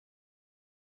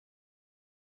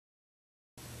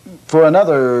for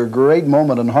another great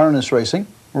moment in harness racing,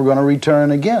 we're going to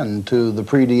return again to the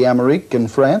Prix d'Amérique in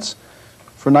France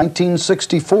for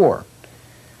 1964.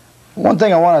 One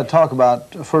thing I want to talk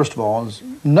about, first of all, is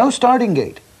no starting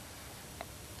gate.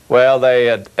 Well,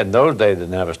 they in those days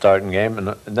didn't have a starting game,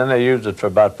 and then they used it for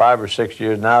about 5 or 6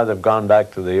 years. Now they've gone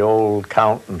back to the old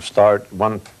count and start,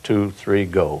 1, 2, 3,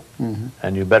 go.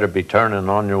 And you better be turning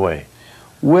on your way.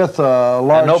 With a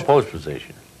large... And no post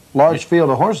position. Large field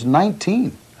of horses,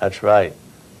 19. That's right.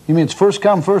 You mean it's first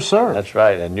come, first served? That's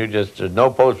right, and you just, there's no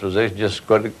post position, just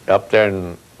go up there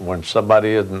and when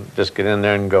somebody isn't, just get in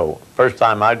there and go. First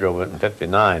time I drove it in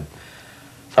 '59,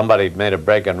 somebody made a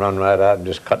break and run right out and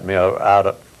just cut me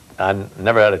out. I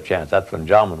never had a chance. That's when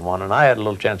Jauman won, and I had a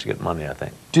little chance to get money, I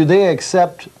think. Do they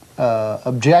accept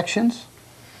objections?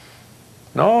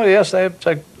 No, yes, they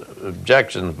accept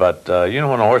objections, but you know,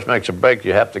 when a horse makes a break,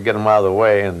 you have to get him out of the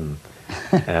way, and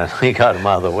he got him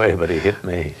out of the way, but he hit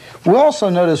me. We also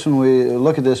notice when we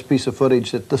look at this piece of footage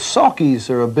that the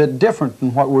sulkies are a bit different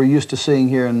than what we're used to seeing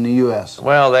here in the U.S.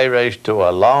 Well, they race to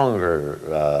a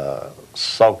longer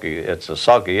sulky. It's a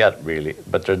sulkyette, really,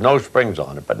 but there's no springs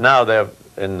on it. But now they've,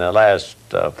 in the last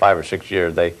 5 or 6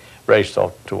 years, they raced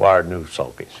off to our new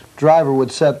sulkies. Driver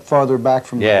would set farther back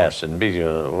from the Yes, and be,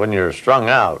 when you're strung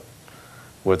out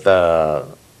with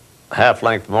half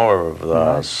length more of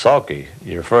the sulky,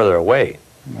 you're further away.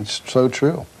 That's so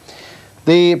true.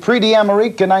 The Prix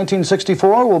d'Amérique in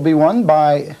 1964 will be won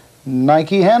by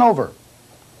Nike Hanover,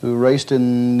 who raced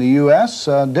in the U.S.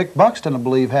 Dick Buxton, I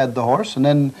believe, had the horse, and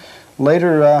then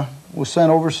later was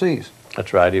sent overseas.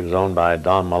 That's right. He was owned by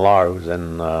Don Millar, who's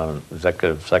then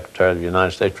Executive Secretary of the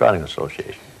United States Trotting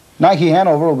Association. Nike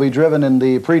Hanover will be driven in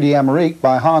the Prix d'Amérique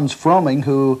by Hans Fromming,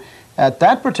 who at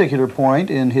that particular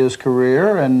point in his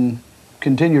career and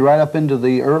continued right up into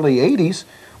the early 80s,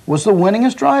 was the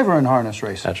winningest driver in harness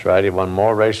racing. That's right. He won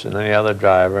more races than any other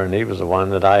driver, and he was the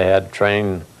one that I had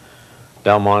trained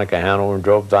Delmonica Hanover and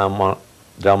drove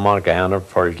Delmonica Hanover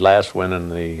for his last win in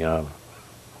the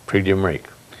Prix d'Amérique.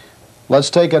 Let's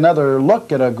take another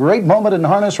look at a great moment in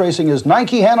harness racing as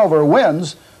Nike Hanover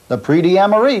wins the Prix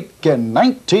d'Amérique in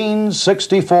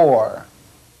 1964.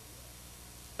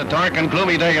 A dark and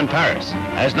gloomy day in Paris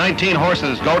as 19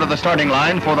 horses go to the starting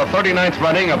line for the 39th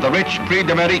running of the rich Prix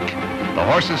d'Amérique. The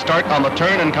horses start on the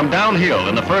turn and come downhill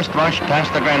in the first rush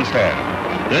past the grandstand.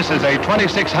 This is a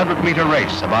 2,600-meter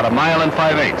race, about 1 5/8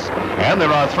 miles, and there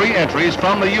are 3 entries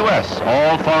from the U.S.,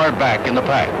 all far back in the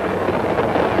pack.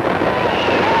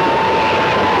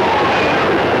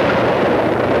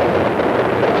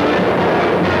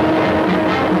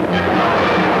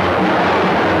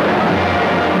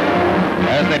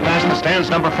 As they pass the stands,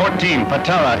 number 14,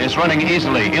 Patara, is running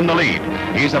easily in the lead.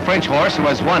 He's a French horse who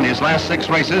has won his last 6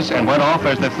 races and went off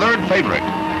as the 3rd favorite.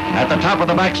 At the top of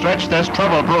the backstretch, there's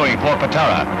trouble brewing for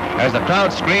Patara. As the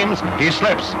crowd screams, he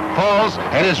slips, falls,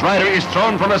 and his rider is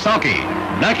thrown from the sulky.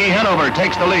 Nike Hanover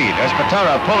takes the lead as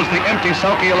Patara pulls the empty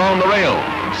sulky along the rail.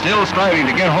 Still striving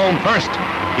to get home first,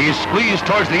 he's squeezed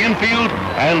towards the infield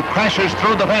and crashes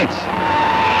through the fence.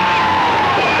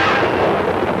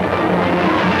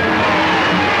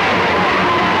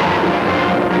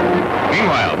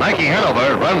 Nike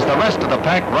Hanover runs the rest of the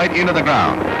pack right into the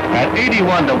ground. At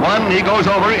 81 to 1, he goes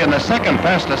over in the 2nd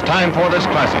fastest time for this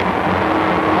classic.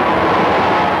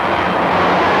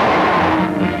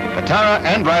 Patara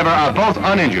and driver are both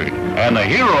uninjured, and the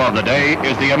hero of the day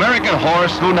is the American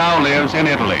horse who now lives in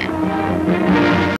Italy.